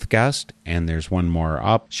our fifth guest, and there's one more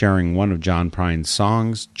up. Sharing one of John Prine's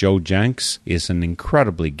songs, Joe Jenks is an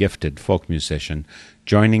incredibly gifted folk musician,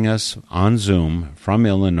 joining us on Zoom from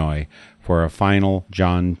Illinois for a final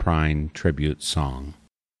John Prine tribute song.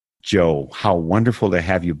 Joe, how wonderful to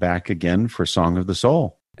have you back again for Song of the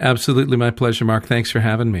Soul. Absolutely my pleasure, Mark. Thanks for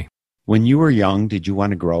having me. When you were young, did you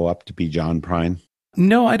want to grow up to be John Prine?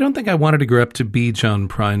 No, I don't think I wanted to grow up to be John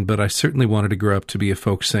Prine, but I certainly wanted to grow up to be a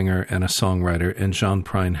folk singer and a songwriter, and John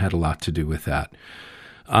Prine had a lot to do with that.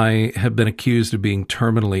 I have been accused of being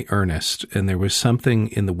terminally earnest, and there was something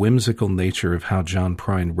in the whimsical nature of how John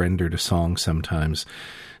Prine rendered a song sometimes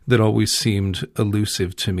that always seemed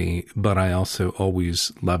elusive to me, but I also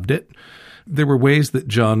always loved it. There were ways that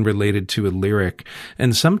John related to a lyric,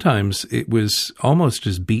 and sometimes it was almost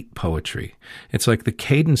as beat poetry. It's like the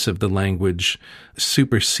cadence of the language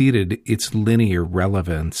superseded its linear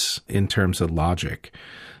relevance in terms of logic.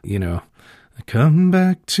 You know, come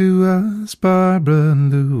back to us, Barbara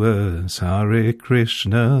Lewis, Hare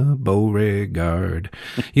Krishna, Beauregard.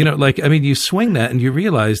 You know, like, I mean, you swing that and you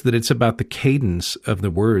realize that it's about the cadence of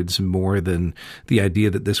the words more than the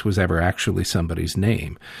idea that this was ever actually somebody's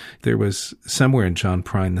name. There was somewhere in John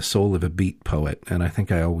Prine the soul of a beat poet, and I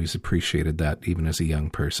think I always appreciated that even as a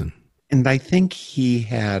young person. And I think he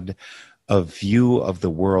had a view of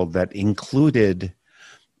the world that included,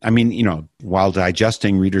 I mean, you know, while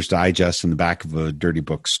digesting Reader's Digest in the back of a dirty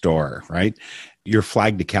book store, right? Your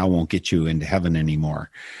flag decal won't get you into heaven anymore.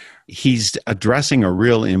 He's addressing a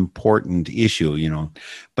real important issue, you know,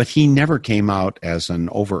 but he never came out as an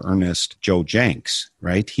over-earnest Joe Jenks,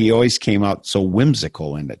 right? He always came out so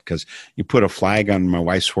whimsical in it because you put a flag on my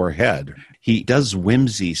wife's forehead. He does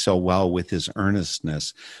whimsy so well with his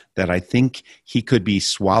earnestness that I think he could be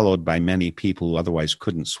swallowed by many people who otherwise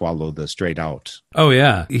couldn't swallow the straight out. Oh,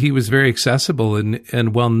 yeah. He was very accessible,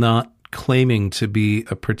 and while not claiming to be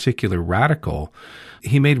a particular radical,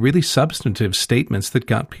 he made really substantive statements that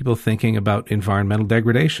got people thinking about environmental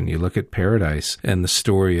degradation. You look at Paradise and the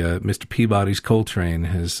story, Mr. Peabody's coal train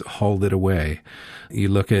has hauled it away. You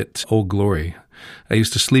look at Old Glory. I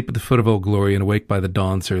used to sleep at the foot of Old Glory and awake by the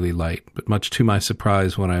dawn's early light, but much to my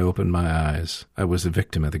surprise when I opened my eyes, I was a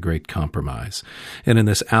victim of the Great Compromise. And in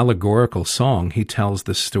this allegorical song, he tells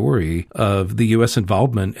the story of the U.S.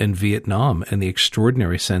 involvement in Vietnam and the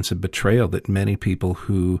extraordinary sense of betrayal that many people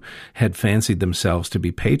who had fancied themselves to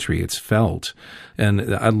be patriots felt.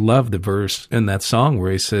 And I love the verse in that song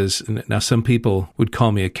where he says, now some people would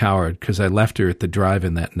call me a coward because I left her at the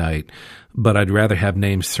drive-in that night, but I'd rather have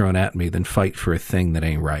names thrown at me than fight for a thing that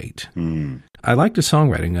ain't right. I like the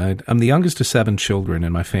songwriting. I'm the youngest of 7 children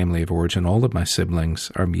in my family of origin. All of my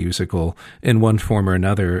siblings are musical in one form or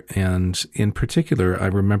another. And in particular, I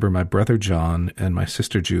remember my brother John and my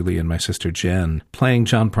sister Julie and my sister Jen playing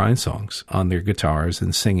John Prine songs on their guitars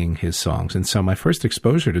and singing his songs. And so my first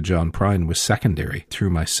exposure to John Prine was secondary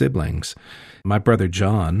through my siblings. My brother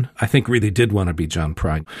John, I think, really did want to be John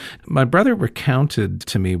Prine. My brother recounted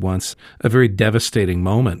to me once a very devastating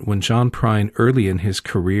moment when John Prine, early in his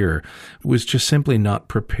career, was just simply not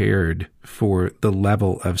prepared for the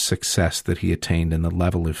level of success that he attained and the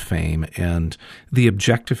level of fame and the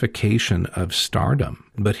objectification of stardom.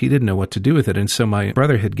 But he didn't know what to do with it. And so my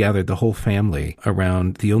brother had gathered the whole family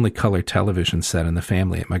around the only color television set in the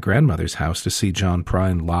family at my grandmother's house to see John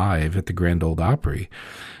Prine live at the Grand Ole Opry.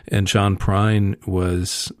 And John Prine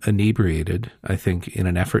was inebriated, I think, in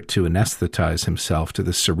an effort to anesthetize himself to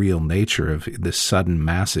the surreal nature of this sudden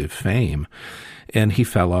massive fame. And he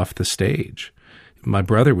fell off the stage. My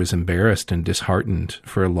brother was embarrassed and disheartened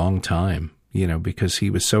for a long time, because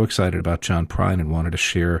he was so excited about John Prine and wanted to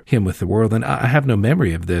share him with the world. And I have no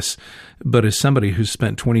memory of this, but as somebody who's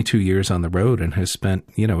spent 22 years on the road and has spent,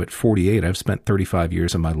 at 48, I've spent 35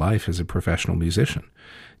 years of my life as a professional musician.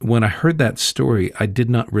 When I heard that story, I did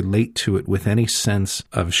not relate to it with any sense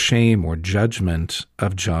of shame or judgment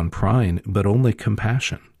of John Prine, but only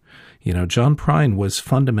compassion. John Prine was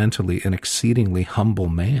fundamentally an exceedingly humble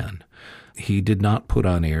man. He did not put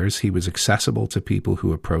on airs. He was accessible to people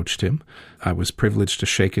who approached him. I was privileged to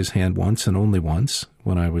shake his hand once and only once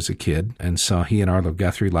when I was a kid and saw he and Arlo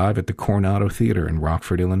Guthrie live at the Coronado Theater in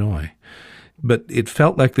Rockford, Illinois. But it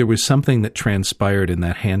felt like there was something that transpired in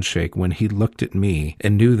that handshake when he looked at me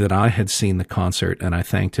and knew that I had seen the concert, and I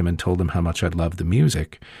thanked him and told him how much I loved the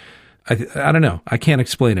music. I don't know. I can't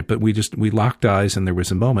explain it, but we locked eyes and there was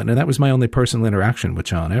a moment. And that was my only personal interaction with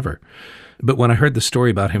John ever. But when I heard the story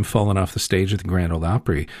about him falling off the stage at the Grand Ole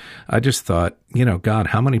Opry, I just thought, God,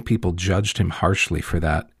 how many people judged him harshly for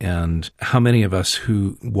that? And how many of us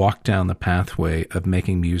who walked down the pathway of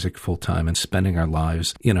making music full time and spending our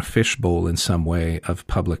lives in a fishbowl in some way of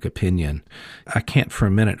public opinion? I can't for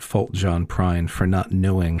a minute fault John Prine for not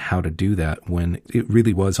knowing how to do that when it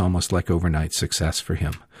really was almost like overnight success for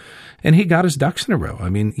him. And he got his ducks in a row. I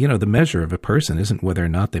mean, the measure of a person isn't whether or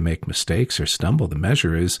not they make mistakes or stumble. The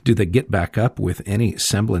measure is, do they get back up with any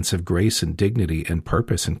semblance of grace and dignity and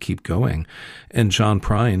purpose and keep going? And John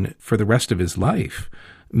Prine, for the rest of his life,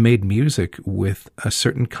 made music with a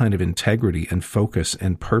certain kind of integrity and focus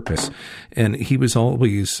and purpose. And he was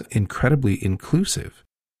always incredibly inclusive.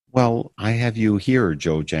 Well, I have you here,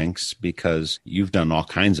 Joe Jencks, because you've done all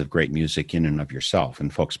kinds of great music in and of yourself.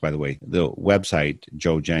 And folks, by the way, the website,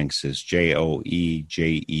 Joe Jencks, is JoeJencks,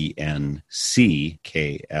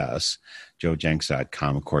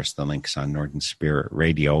 joejencks.com. Of course, the link's on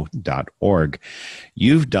northernspiritradio.org.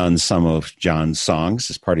 You've done some of John's songs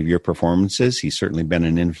as part of your performances. He's certainly been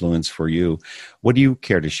an influence for you. What do you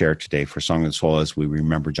care to share today for Song of the Soul as we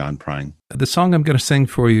remember John Prine? The song I'm going to sing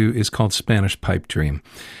for you is called Spanish Pipe Dream.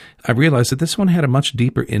 I realized that this one had a much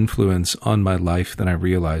deeper influence on my life than I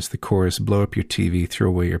realized. The chorus, blow up your TV, throw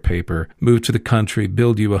away your paper, move to the country,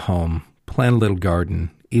 build you a home, plant a little garden,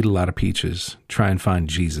 eat a lot of peaches, try and find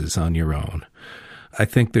Jesus on your own. I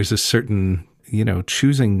think there's a certain,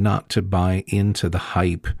 choosing not to buy into the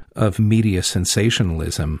hype of media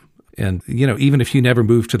sensationalism. And, even if you never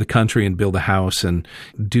move to the country and build a house and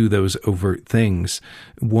do those overt things,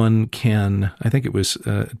 one can, I think it was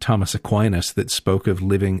Thomas Aquinas that spoke of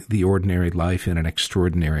living the ordinary life in an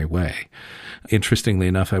extraordinary way. Interestingly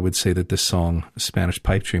enough, I would say that this song, Spanish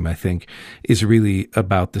Pipe Dream, I think, is really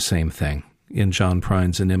about the same thing. In John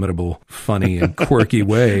Prine's inimitable, funny, and quirky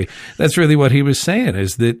way, that's really what he was saying,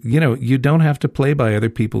 is that, you don't have to play by other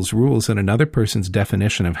people's rules, and another person's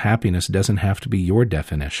definition of happiness doesn't have to be your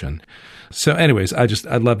definition. So anyways, I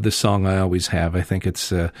love this song. I always have. I think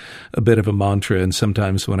it's a bit of a mantra, and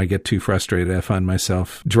sometimes when I get too frustrated, I find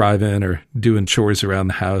myself driving or doing chores around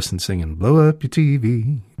the house and singing, blow up your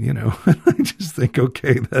TV, I just think,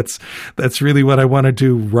 okay, that's really what I want to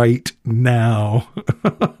do right now.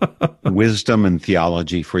 Wisdom wisdom and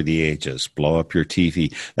theology for the ages. Blow Up Your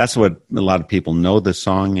TV. That's what a lot of people know the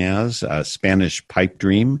song as. Spanish Pipe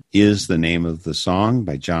Dream is the name of the song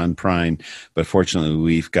by John Prine. But fortunately,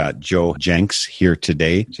 we've got Joe Jenks here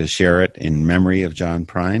today to share it in memory of John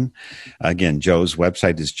Prine. Again, Joe's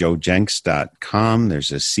website is joejenks.com.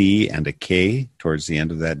 There's a C and a K towards the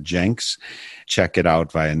end of that, Jenks. Check it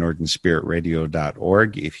out via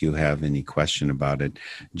northernspiritradio.org if you have any question about it.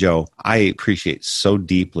 Joe, I appreciate so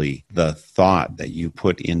deeply the thought that you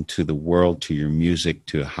put into the world, to your music,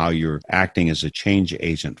 to how you're acting as a change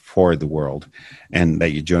agent for the world, and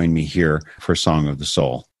that you join me here for Song of the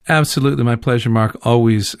Soul. Absolutely. My pleasure, Mark.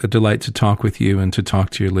 Always a delight to talk with you and to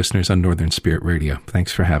talk to your listeners on Northern Spirit Radio.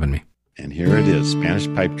 Thanks for having me. And here it is, Spanish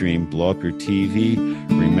Pipe Dream, Blow Up Your TV,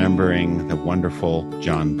 remembering the wonderful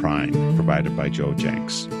John Prine, provided by Joe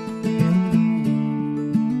Jenks.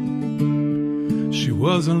 She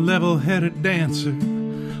was a level-headed dancer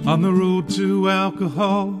on the road to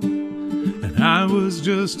alcohol, and I was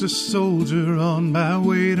just a soldier on my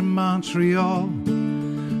way to Montreal.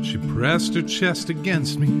 She pressed her chest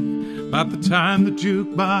against me about the time the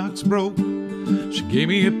jukebox broke. She gave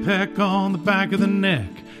me a peck on the back of the neck.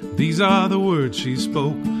 These are the words she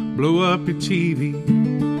spoke: blow up your TV,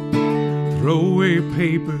 throw away your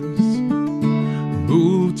papers,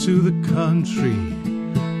 move to the country,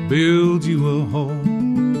 build you a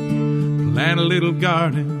home, plant a little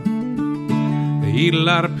garden, eat a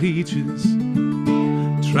lot of peaches,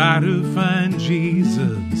 try to find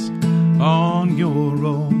Jesus on your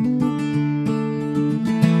own.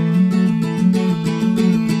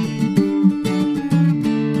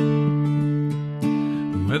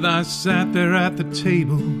 Well, I sat there at the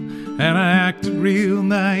table and I acted real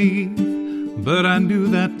naive, but I knew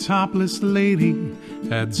that topless lady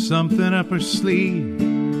had something up her sleeve.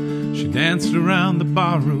 She danced around the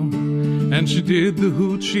barroom and she did the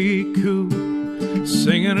hoochie coo,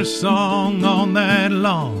 singing her song all night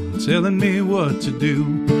long, telling me what to do.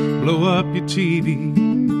 Blow up your TV,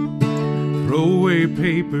 throw away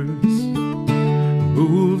papers,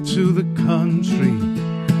 move to the country,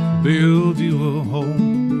 build you a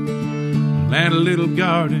home, plant a little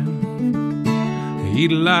garden,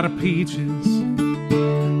 eat a lot of peaches,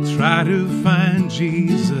 try to find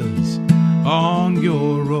Jesus on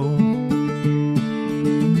your own.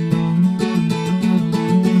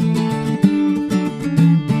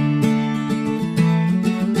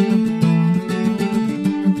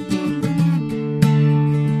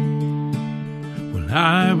 When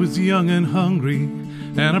I was young and hungry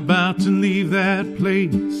and about to leave that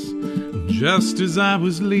place, just as I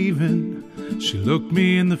was leaving, she looked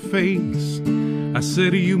me in the face. I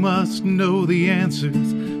said, you must know the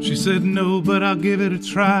answers. She said, no, but I'll give it a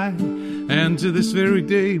try. And to this very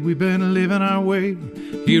day, we've been living our way.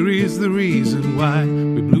 Here is the reason why.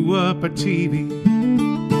 We blew up our TV,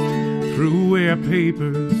 threw away our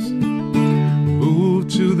papers, moved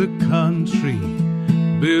to the country,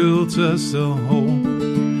 built us a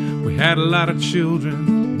home. We had a lot of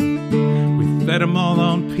children, we fed them all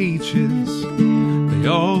on peaches. They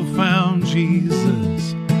all found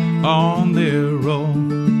Jesus on their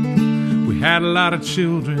own. We had a lot of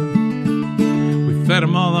children, we fed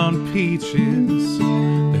them all on peaches.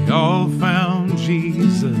 They all found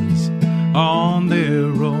Jesus on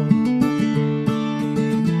their own.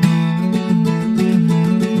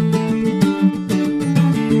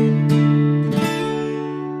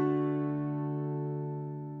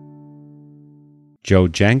 Joe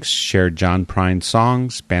Jenks shared John Prine's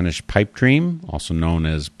song, Spanish Pipe Dream, also known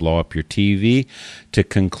as Blow Up Your TV, to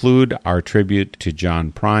conclude our tribute to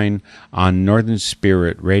John Prine. On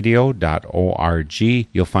northernspiritradio.org,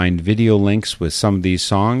 you'll find video links with some of these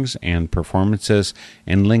songs and performances,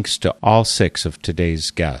 and links to all 6 of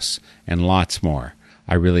today's guests, and lots more.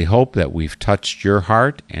 I really hope that we've touched your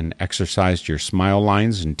heart and exercised your smile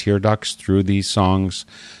lines and tear ducts through these songs.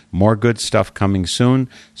 More good stuff coming soon,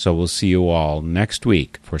 so we'll see you all next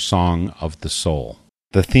week for Song of the Soul.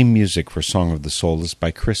 The theme music for Song of the Soul is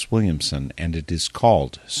by Chris Williamson, and it is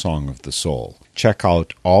called Song of the Soul. Check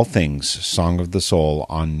out all things Song of the Soul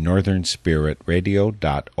on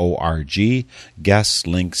northernspiritradio.org, guests,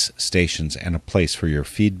 links, stations, and a place for your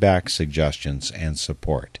feedback, suggestions, and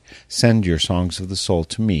support. Send your Songs of the Soul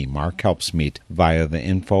to me, Mark Helpsmeet, via the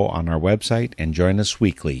info on our website, and join us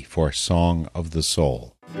weekly for Song of the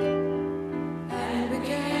Soul.